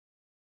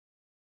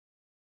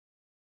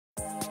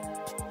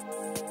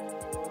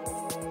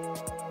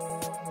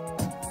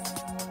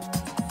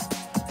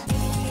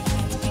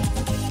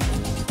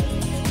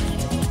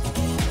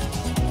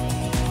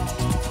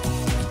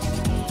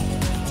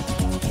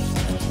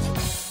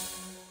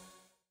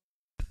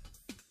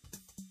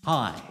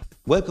Hi,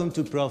 welcome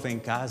to Profe en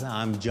Casa.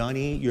 I'm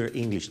Johnny, your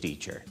English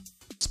teacher.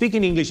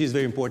 Speaking English is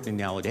very important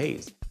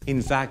nowadays.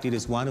 In fact, it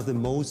is one of the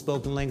most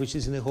spoken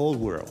languages in the whole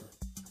world.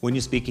 When you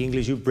speak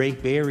English, you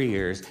break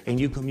barriers and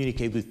you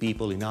communicate with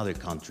people in other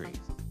countries.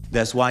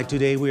 That's why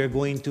today we are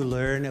going to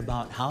learn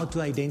about how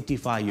to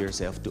identify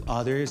yourself to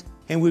others,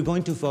 and we're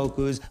going to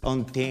focus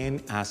on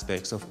 10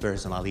 aspects of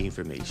personal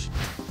information.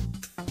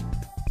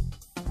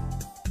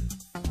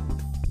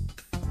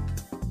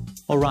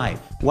 All right,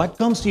 what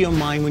comes to your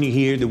mind when you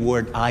hear the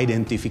word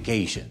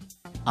identification?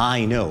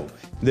 I know,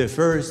 the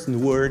first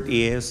word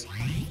is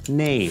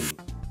name.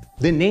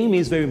 The name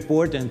is very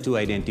important to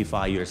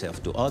identify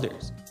yourself to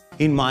others.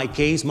 In my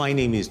case, my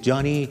name is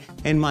Johnny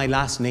and my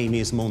last name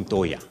is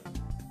Montoya.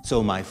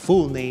 So my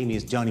full name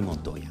is Johnny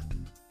Montoya.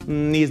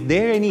 Is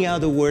there any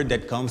other word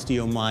that comes to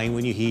your mind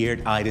when you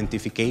hear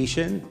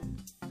identification?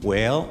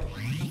 Well,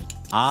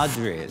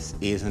 address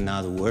is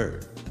another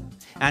word.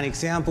 An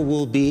example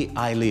will be,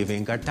 I live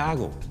in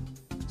Cartago.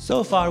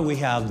 So far we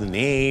have the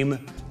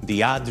name,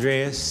 the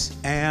address,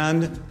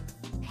 and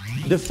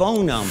the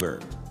phone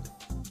number.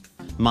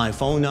 My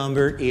phone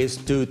number is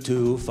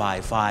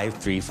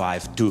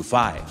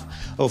 22553525.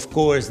 Of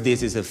course,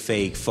 this is a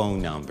fake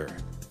phone number.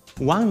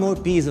 One more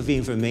piece of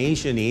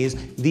information is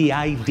the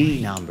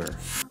ID number.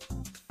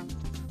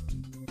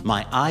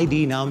 My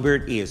ID number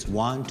is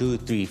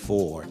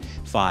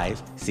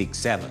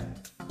 1234567.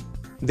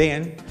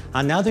 Then,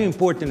 another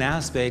important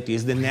aspect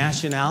is the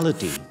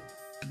nationality.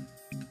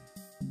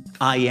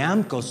 I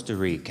am Costa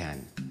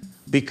Rican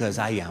because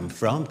I am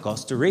from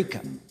Costa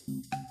Rica.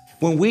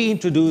 When we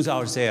introduce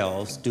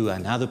ourselves to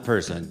another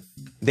person,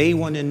 they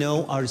want to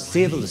know our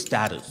civil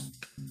status.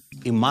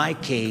 In my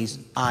case,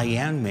 I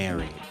am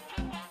married.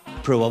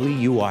 Probably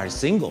you are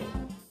single.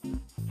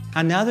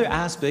 Another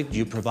aspect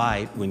you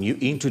provide when you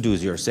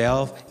introduce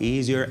yourself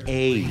is your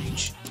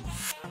age.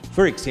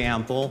 For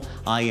example,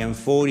 I am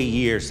 40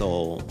 years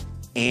old,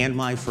 and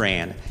my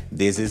friend,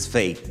 this is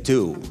fake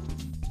too.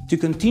 To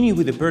continue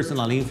with the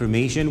personal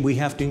information, we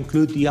have to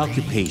include the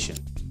occupation.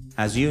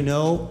 As you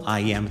know, I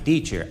am a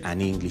teacher,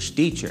 an English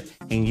teacher,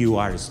 and you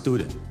are a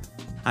student.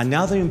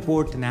 Another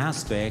important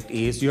aspect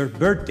is your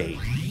birthday,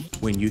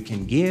 when you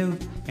can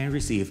give and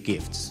receive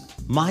gifts.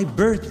 My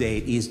birthday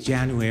is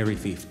January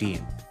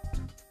 15th.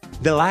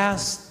 The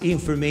last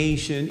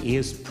information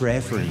is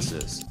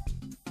preferences.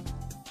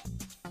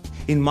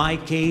 In my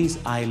case,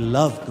 I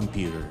love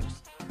computers.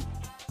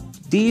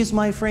 These,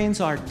 my friends,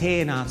 are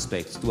 10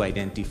 aspects to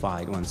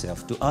identify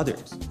oneself to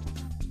others.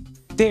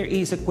 There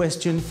is a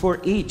question for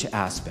each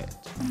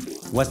aspect.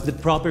 What's the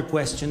proper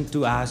question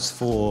to ask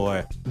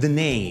for the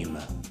name?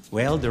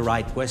 Well, the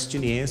right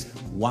question is,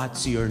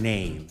 what's your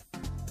name?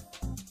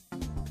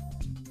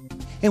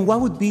 And what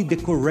would be the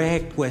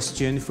correct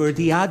question for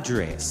the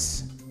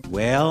address?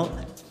 Well,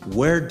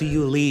 where do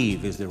you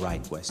live is the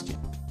right question.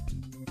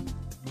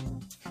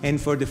 And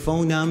for the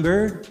phone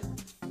number,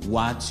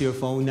 what's your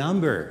phone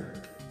number?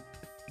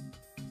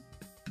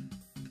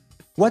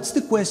 What's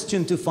the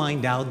question to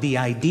find out the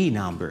ID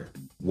number?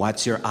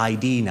 What's your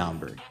ID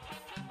number?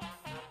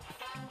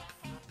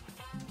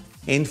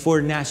 And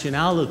for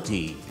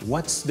nationality,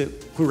 what's the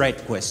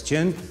correct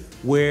question?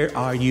 Where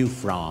are you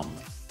from?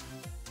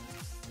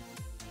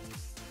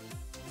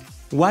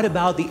 What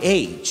about the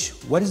age?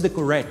 What is the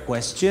correct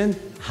question?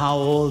 How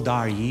old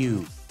are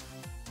you?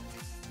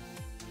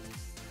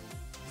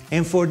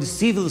 And for the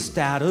civil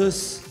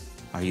status,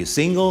 are you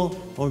single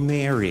or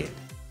married?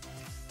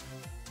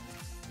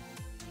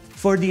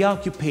 For the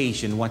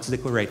occupation, what's the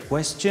correct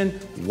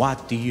question?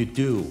 What do you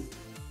do?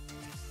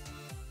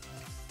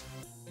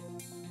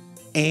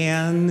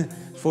 And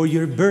for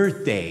your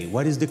birthday,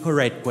 what is the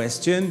correct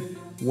question?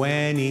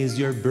 When is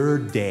your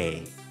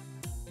birthday?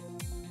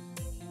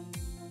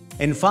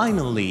 And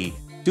finally,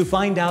 to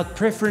find out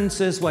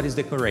preferences, what is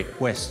the correct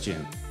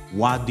question?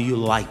 What do you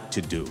like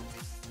to do?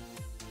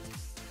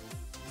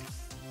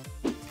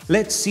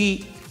 Let's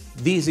see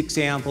this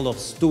example of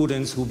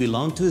students who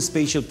belong to a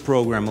special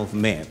program of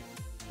MED.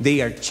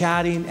 They are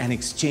chatting and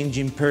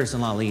exchanging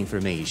personal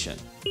information.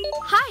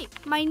 Hi,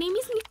 my name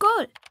is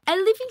Nicole. I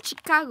live in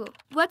Chicago.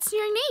 What's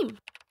your name?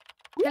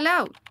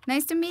 Hello,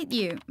 nice to meet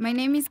you. My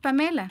name is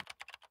Pamela.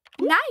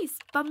 Nice,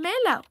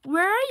 Pamela.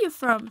 Where are you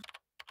from?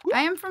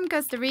 I am from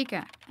Costa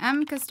Rica.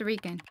 I'm Costa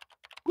Rican.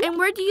 And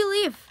where do you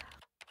live?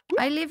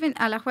 I live in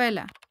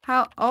Alajuela.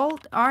 How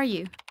old are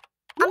you?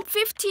 I'm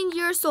 15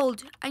 years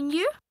old. And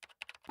you?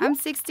 I'm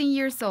 16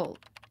 years old.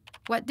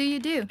 What do you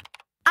do?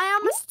 I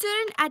am a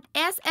student at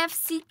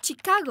SFC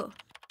Chicago.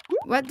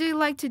 What do you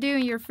like to do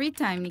in your free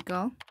time,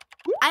 Nicole?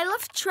 I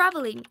love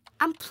traveling.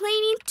 I'm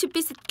planning to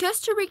visit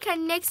Costa Rica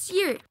next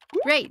year.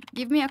 Great.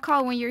 Give me a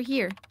call when you're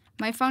here.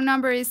 My phone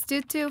number is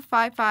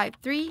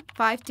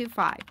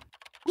 22553-525.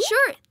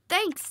 Sure,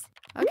 thanks.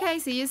 Okay,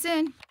 see you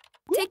soon.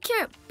 Take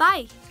care.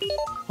 Bye.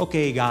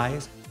 Okay,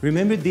 guys,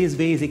 remember this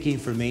basic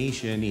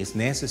information is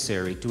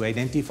necessary to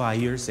identify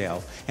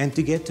yourself and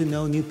to get to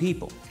know new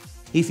people.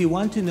 If you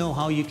want to know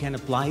how you can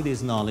apply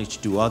this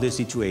knowledge to other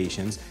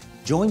situations,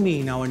 join me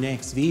in our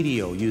next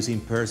video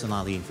using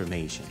personal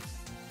information.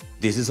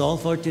 This is all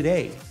for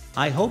today.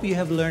 I hope you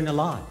have learned a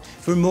lot.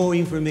 For more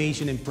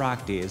information and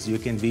practice, you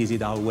can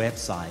visit our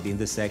website in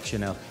the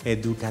section of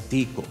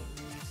Educatico.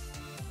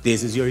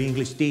 This is your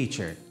English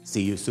teacher.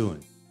 See you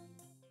soon.